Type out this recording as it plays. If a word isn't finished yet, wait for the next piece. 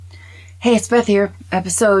Hey, it's Beth here,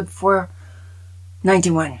 episode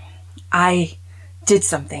 491. I did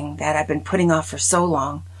something that I've been putting off for so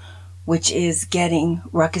long, which is getting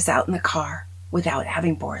Ruckus out in the car without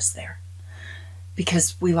having Boris there.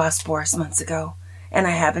 Because we lost Boris months ago, and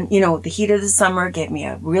I haven't, the heat of the summer gave me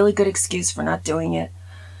a really good excuse for not doing it.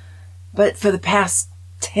 But for the past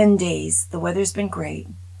 10 days, the weather's been great,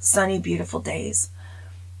 sunny, beautiful days.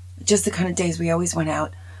 Just the kind of days we always went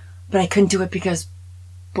out, but I couldn't do it because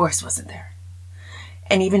Boris wasn't there.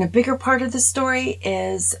 And even a bigger part of the story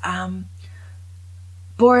is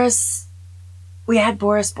Boris. We had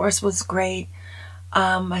Boris. Boris was great.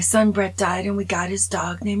 My son Brett died, and we got his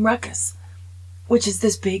dog named Ruckus, which is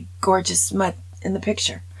this big, gorgeous mutt in the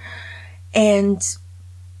picture. And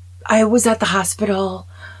I was at the hospital,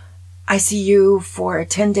 ICU, for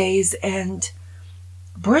 10 days, and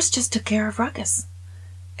Boris just took care of Ruckus.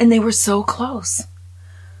 And they were so close.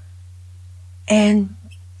 And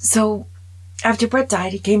so after Brett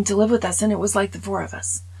died, he came to live with us, and it was like the four of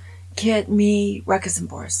us. Kit, me, Ruckus, and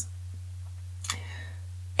Boris.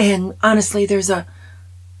 And honestly, there was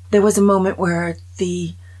a moment where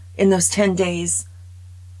in those 10 days,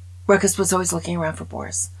 Ruckus was always looking around for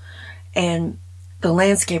Boris. And the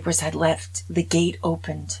landscapers had left the gate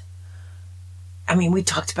opened. I mean, we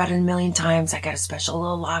talked about it a million times. I got a special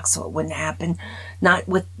little lock so it wouldn't happen. Not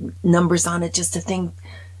with numbers on it, just a thing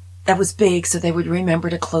that was big so they would remember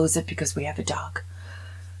to close it because we have a dog.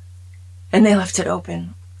 And they left it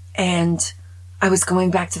open. And I was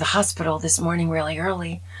going back to the hospital this morning really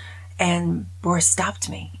early, and Boris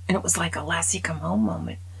stopped me. And it was like a Lassie come home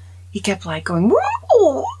moment. He kept like going, woo,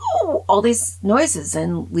 woo, all these noises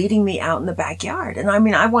and leading me out in the backyard. And I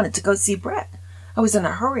mean, I wanted to go see Brett. I was in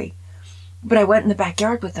a hurry. But I went in the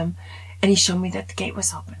backyard with him, and he showed me that the gate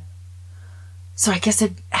was open. So I guess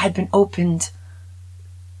it had been opened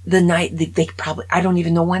the night they probably, I don't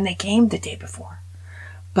even know when they came the day before.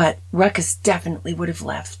 But Ruckus definitely would have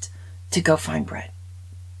left to go find Brett.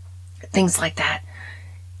 Things like that.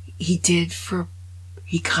 He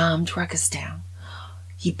calmed Ruckus down.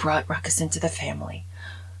 He brought Ruckus into the family.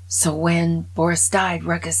 So when Boris died,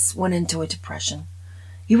 Ruckus went into a depression.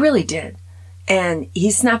 He really did. And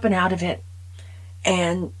he's snapping out of it.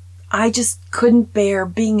 And I just couldn't bear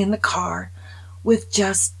being in the car with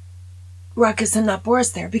just Ruckus and not Boris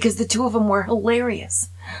there, because the two of them were hilarious.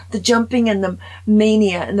 The jumping and the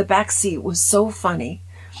mania in the back seat was so funny.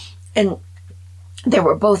 And they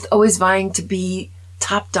were both always vying to be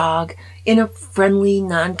top dog in a friendly,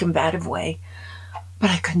 non-combative way.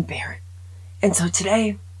 But I couldn't bear it. And so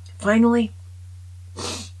today, finally,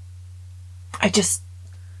 I just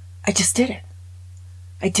did it.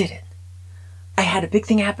 I did it. I had a big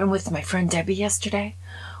thing happen with my friend Debbie yesterday,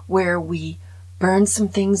 where we burned some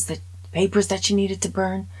things, the papers that she needed to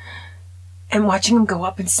burn, and watching them go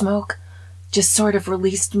up in smoke just sort of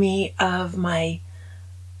released me of my,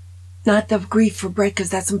 not the grief for Brett, because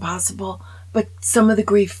that's impossible, but some of the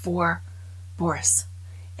grief for Boris.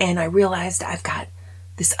 And I realized I've got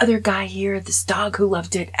this other guy here, this dog who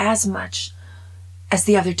loved it as much as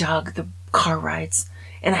the other dog, the car rides.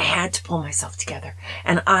 And I had to pull myself together.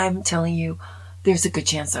 And I'm telling you, there's a good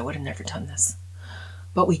chance I would have never done this.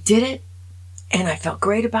 But we did it, and I felt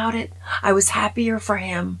great about it. I was happier for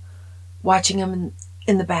him watching him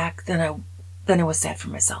in the back than I was sad for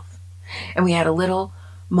myself. And we had a little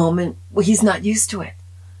moment. Well, he's not used to it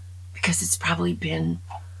because it's probably been,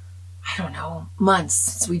 I don't know, months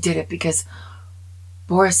since we did it, because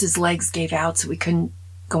Boris's legs gave out, so we couldn't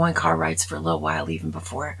go on car rides for a little while even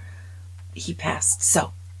before he passed.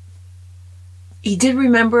 So he did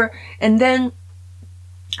remember, and then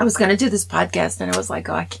I was going to do this podcast, and I was like,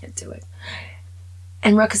 oh, I can't do it.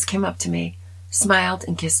 And Ruckus came up to me, smiled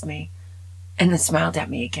and kissed me, and then smiled at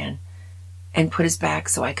me again and put his back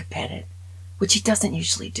so I could pet it, which he doesn't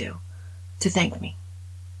usually do, to thank me.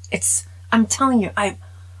 I'm telling you,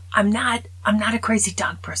 I'm not a crazy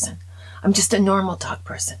dog person. I'm just a normal dog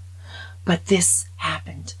person. But this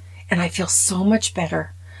happened, and I feel so much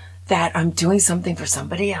better that I'm doing something for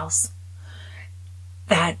somebody else,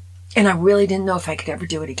 and I really didn't know if I could ever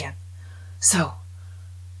do it again. So,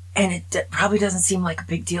 and it probably doesn't seem like a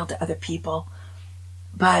big deal to other people,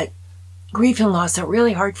 but grief and loss are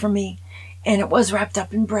really hard for me, and it was wrapped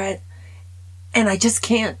up in Brett, and I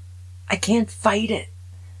can't fight it.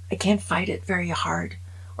 I can't fight it very hard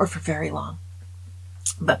or for very long.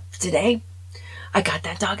 But today, I got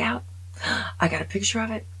that dog out. I got a picture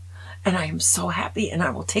of it. And I am so happy, and I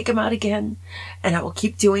will take him out again, and I will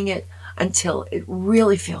keep doing it until it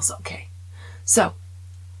really feels okay. So,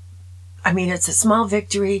 I mean, it's a small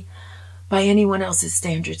victory by anyone else's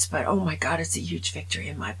standards, but oh my God, it's a huge victory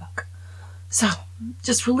in my book. So,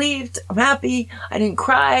 just relieved. I'm happy. I didn't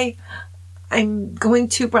cry. I'm going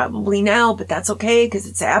to probably now, but that's okay because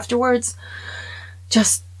it's afterwards.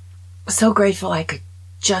 Just so grateful I could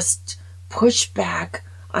just push back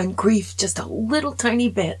on grief just a little tiny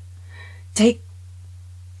bit. Take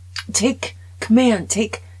command.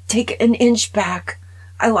 Take an inch back.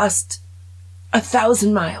 I lost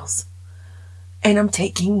 1,000 miles. And I'm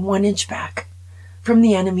taking 1 inch back from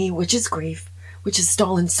the enemy, which is grief, which has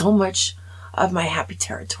stolen so much of my happy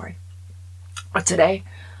territory. But today,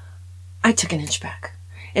 I took 1 inch back.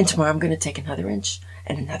 And tomorrow I'm going to take another inch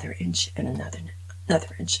and another inch and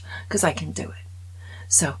another inch because I can do it.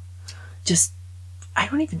 So just, I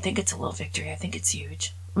don't even think it's a little victory. I think it's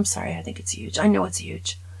huge. I'm sorry. I think it's huge. I know it's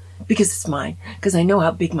huge because it's mine, because I know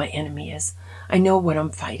how big my enemy is. I know what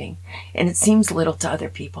I'm fighting, and it seems little to other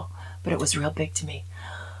people, but it was real big to me.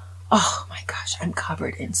 Oh my gosh, I'm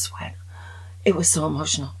covered in sweat. It was so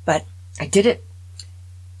emotional, but I did it.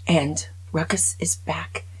 And Ruckus is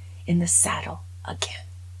back in the saddle again.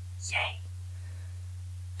 Yay.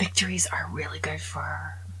 Victories are really good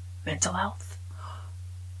for mental health,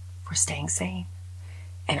 for staying sane.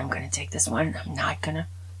 And I'm going to take this one. I'm not going to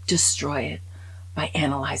destroy it by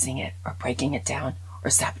analyzing it or breaking it down or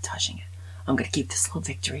sabotaging it. I'm going to keep this little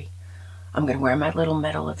victory. I'm going to wear my little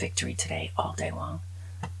medal of victory today all day long.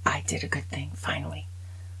 I did a good thing, finally.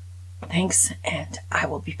 Thanks, and I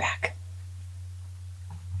will be back.